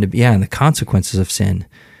too. And the consequences of sin.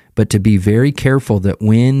 But to be very careful that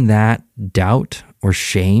when that doubt or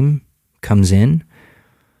shame comes in,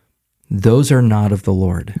 those are not of the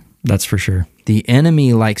Lord. That's for sure. The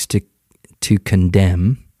enemy likes to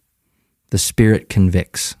condemn. The Spirit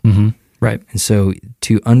convicts. Right. And so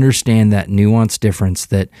to understand that nuanced difference,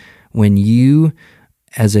 that when you,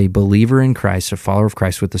 as a believer in Christ, a follower of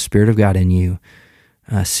Christ with the Spirit of God in you,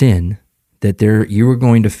 sin, that you are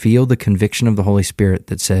going to feel the conviction of the Holy Spirit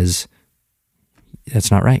that says,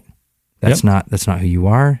 that's not right. That's not who you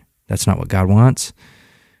are. That's not what God wants.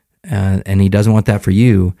 And he doesn't want that for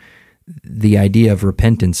you. The idea of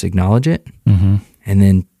repentance, acknowledge it, and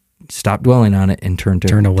then stop dwelling on it and turn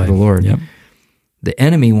away to the Lord. The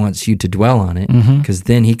enemy wants you to dwell on it, because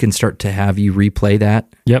then he can start to have you replay that.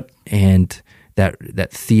 And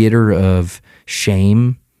that theater of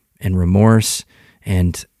shame and remorse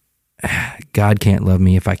and God can't love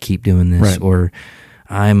me if I keep doing this, or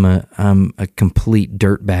I'm a complete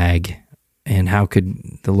dirtbag, and how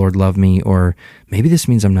could the Lord love me? Or maybe this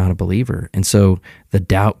means I'm not a believer. And so the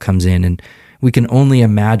doubt comes in, and we can only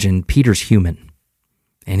imagine Peter's human,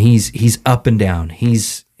 and he's up and down.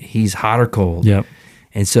 He's hot or cold.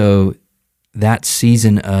 And so that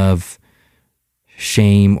season of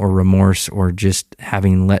shame or remorse, or just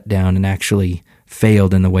having let down and actually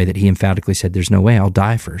failed in the way that he emphatically said, there's no way, I'll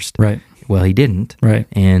die first. Well, he didn't.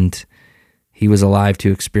 And he was alive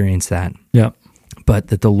to experience that. But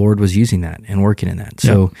that the Lord was using that and working in that.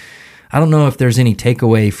 So I don't know if there's any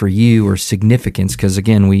takeaway for you or significance, because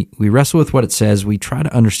again, we wrestle with what it says. We try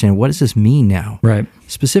to understand, what does this mean now?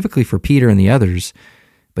 Specifically for Peter and the others.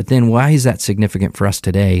 But then why is that significant for us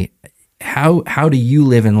today? How do you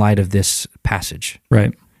live in light of this passage?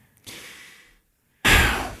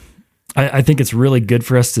 I think it's really good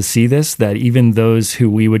for us to see this, that even those who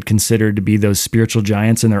we would consider to be those spiritual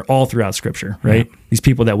giants, and they're all throughout Scripture, right? These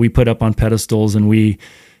people that we put up on pedestals and we,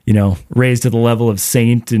 raise to the level of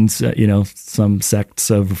saint and, some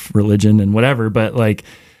sects of religion and whatever, but like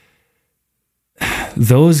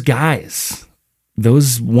those guys,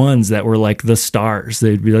 those ones that were like the stars.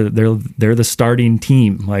 They're the starting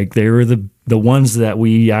team. Like they were the ones that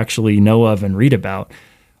we actually know of and read about.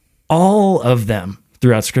 All of them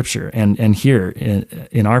throughout Scripture and here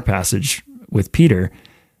in our passage with Peter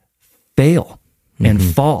fail and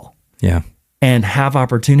fall. Yeah. And have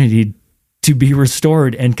opportunity to be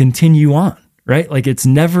restored and continue on, right? Like it's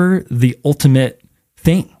never the ultimate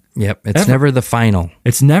thing. Yep. It's Ever. never the final.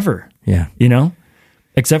 It's never, Yeah.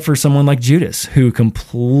 Except for someone like Judas who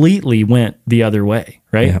completely went the other way,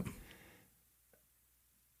 right? Yep.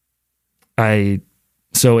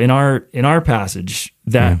 So in our passage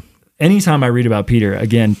that anytime I read about Peter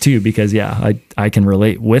again too, because I can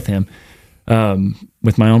relate with him,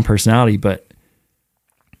 with my own personality, but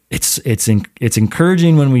it's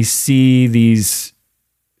encouraging when we see these.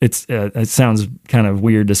 It sounds kind of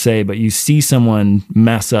weird to say, but you see someone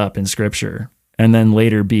mess up in Scripture and then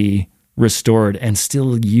later be restored and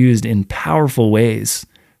still used in powerful ways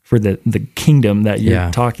for the kingdom that you're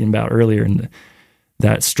talking about earlier, and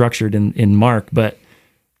that's structured in Mark. But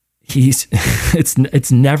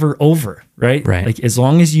it's never over, right? Right. Like as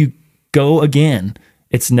long as you go again,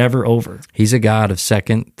 it's never over. He's a God of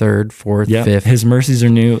second, third, fourth, fifth. His mercies are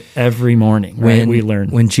new every morning, right? We learn.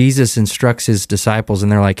 When Jesus instructs his disciples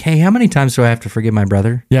and they're like, hey, how many times do I have to forgive my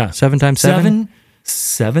brother? Yeah. 7 times 7?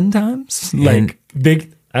 Seven times? And Like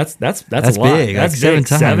big, that's a lot. big. That's 7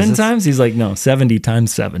 times. 7 times? He's like, no, 70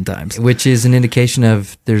 times 7 times. Which is an indication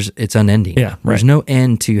of it's unending. Yeah, There's right. no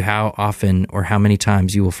end to how often or how many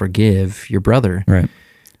times you will forgive your brother. Right.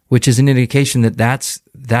 Which is an indication that that's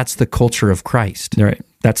the culture of Christ. Right.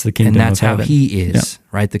 That's the kingdom And that's of how heaven. he is,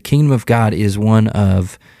 right? The kingdom of God is one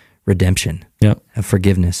of redemption, Yep. of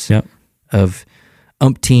forgiveness, Yep. of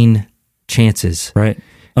umpteen chances. Right.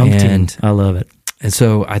 And- I love it. And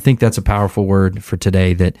so I think that's a powerful word for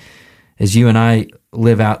today, that as you and I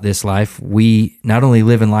live out this life, we not only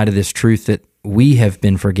live in light of this truth that we have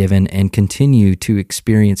been forgiven and continue to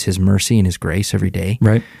experience his mercy and his grace every day,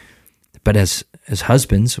 Right. but as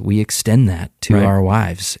husbands, we extend that to Right. our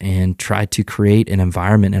wives and try to create an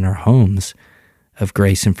environment in our homes of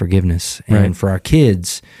grace and forgiveness, and Right. for our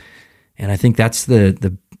kids. And I think that's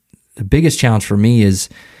the biggest challenge for me is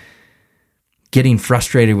getting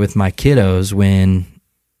frustrated with my kiddos when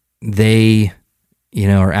they,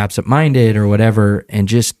 are absent-minded or whatever, and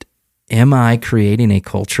just, am I creating a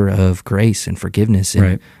culture of grace and forgiveness and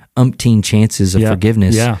Right. umpteen chances of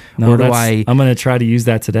forgiveness? Yeah. No, Or do I'm going to try to use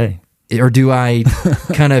that today. Or do I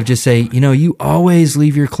kind of just say, you always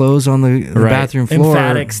leave your clothes on the bathroom floor?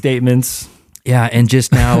 Emphatic statements. Yeah, and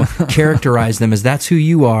just now characterize them as that's who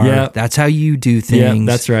you are. Yeah. That's how you do things. Yeah,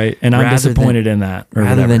 that's right. And I'm rather disappointed in that. Or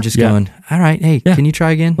rather whatever. than just Yeah. going, all right, hey, can you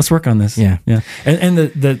try again? Let's work on this. Yeah. Yeah. And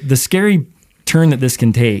the scary turn that this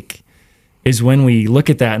can take is when we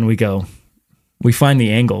look at that and we find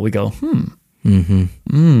the angle. We go,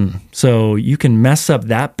 so you can mess up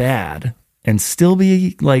that bad and still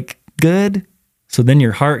be like good. So then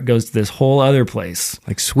your heart goes to this whole other place.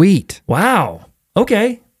 Like, sweet. Wow.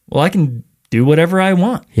 Okay. Well, I can do whatever I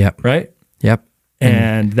want. Yep. Right. Yep.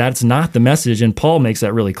 And that's not the message. And Paul makes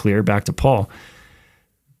that really clear. Back to Paul.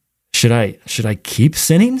 Should I keep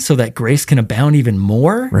sinning so that grace can abound even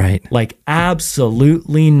more? Right. Like,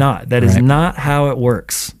 absolutely not. That is Right. not how it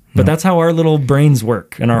works. But that's how our little brains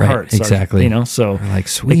work and our Right, hearts. exactly. So We're like, it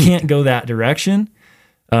sweet. can't go that direction.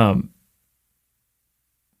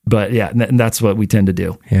 But yeah, and that's what we tend to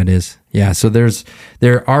do. Yeah, it is. Yeah. So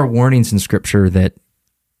there are warnings in Scripture that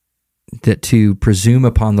to presume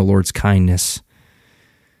upon the Lord's kindness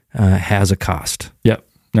has a cost. Yep.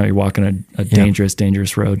 No, you're walking a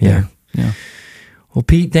dangerous road Yeah. there. Yeah. Well,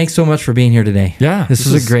 Pete, thanks so much for being here today. Yeah. This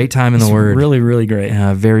was a great time in the Word. Really, really great.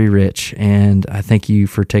 Very rich. And I thank you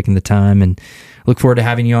for taking the time, and look forward to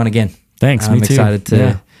having you on again. Thanks. I'm me too. excited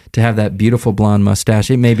to have that beautiful blonde mustache.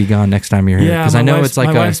 It may be gone next time you're here. Yeah, Because I know it's like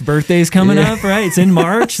my wife's birthday's coming up, right? It's in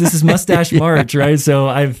March. This is Mustache March, right? So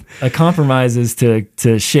a compromise is to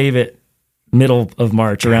shave it middle of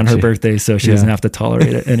March around her Gotcha. birthday, so she doesn't have to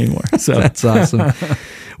tolerate it anymore. So That's awesome.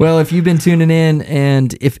 Well, if you've been tuning in,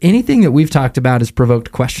 and if anything that we've talked about has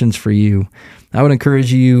provoked questions for you, I would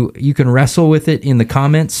encourage you can wrestle with it in the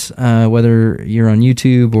comments, whether you're on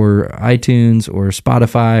YouTube or iTunes or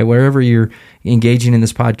Spotify, wherever you're engaging in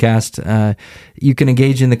this podcast, you can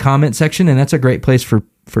engage in the comment section, and that's a great place for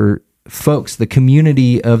folks, the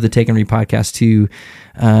community of the Take and Read podcast, to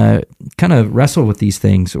kind of wrestle with these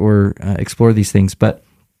things or explore these things. But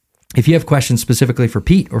if you have questions specifically for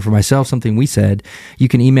Pete or for myself, something we said, you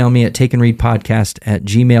can email me at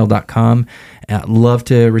takeandreadpodcast@gmail.com. I'd love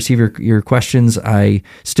to receive your questions. I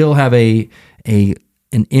still have a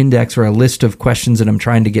an index or a list of questions that I'm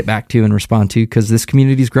trying to get back to and respond to, because this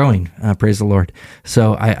community is growing. Praise the Lord.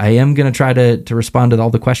 So I am going to try to respond to all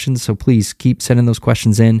the questions. So please keep sending those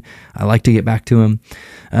questions in. I like to get back to them.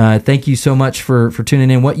 Thank you so much for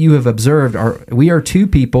tuning in. What you have observed we are two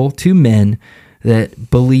men that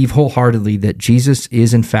believe wholeheartedly that Jesus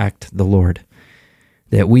is in fact the Lord,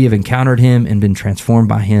 that we have encountered him and been transformed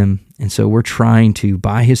by him. And so we're trying to,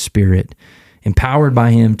 by his Spirit, empowered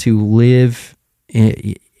by him, to live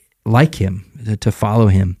like him, to follow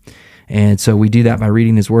him. And so we do that by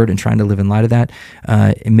reading his word and trying to live in light of that.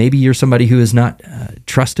 And maybe you're somebody who has not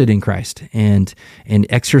trusted in Christ and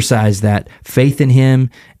exercised that faith in him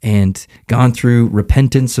and gone through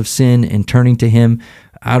repentance of sin and turning to him.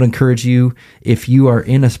 I would encourage you, if you are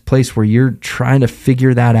in a place where you're trying to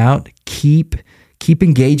figure that out, keep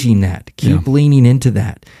engaging that, keep leaning into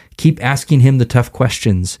that, keep asking him the tough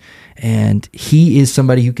questions. And he is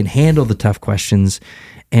somebody who can handle the tough questions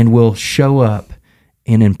and will show up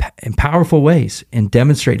in powerful ways and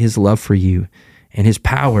demonstrate his love for you and his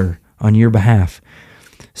power on your behalf.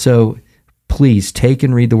 So please take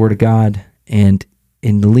and read the Word of God and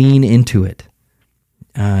lean into it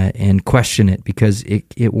and question it, because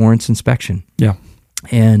it warrants inspection. Yeah.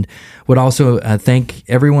 And would also thank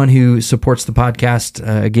everyone who supports the podcast.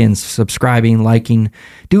 Again, subscribing, liking,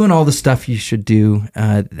 doing all the stuff you should do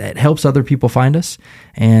that helps other people find us.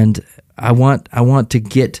 And I want to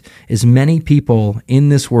get as many people in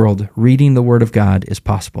this world reading the Word of God as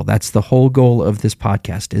possible. That's the whole goal of this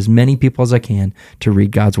podcast, as many people as I can to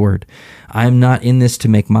read God's Word. I'm not in this to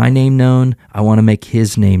make my name known. I want to make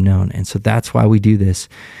his name known. And so that's why we do this.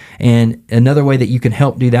 And another way that you can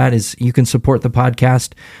help do that is you can support the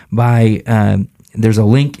podcast by there's a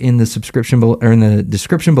link in the subscription or in the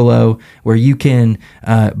description below where you can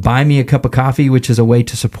buy me a cup of coffee, which is a way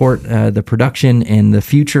to support the production and the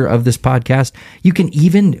future of this podcast. You can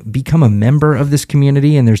even become a member of this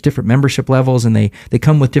community, and there's different membership levels, and they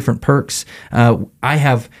come with different perks. I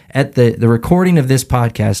have, at the recording of this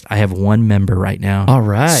podcast, I have one member right now. All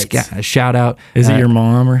right. Shout out. Is it your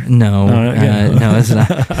mom or? No, no, it's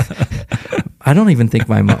not. I don't even think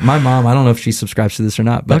my mom, I don't know if she subscribes to this or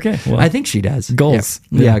not, but okay, well, I think she does. Goals.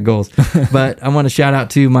 Yeah, goals. But I want to shout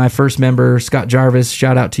out to my first member, Scott Jarvis.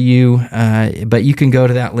 Shout out to you. But you can go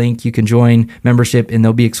to that link. You can join membership, and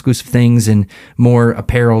there'll be exclusive things and more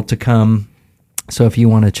apparel to come. So if you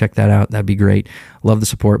want to check that out, that'd be great. Love the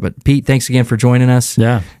support. But Pete, thanks again for joining us.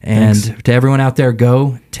 Yeah. And thanks. To everyone out there,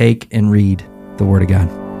 go, take, and read the Word of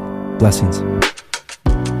God. Blessings.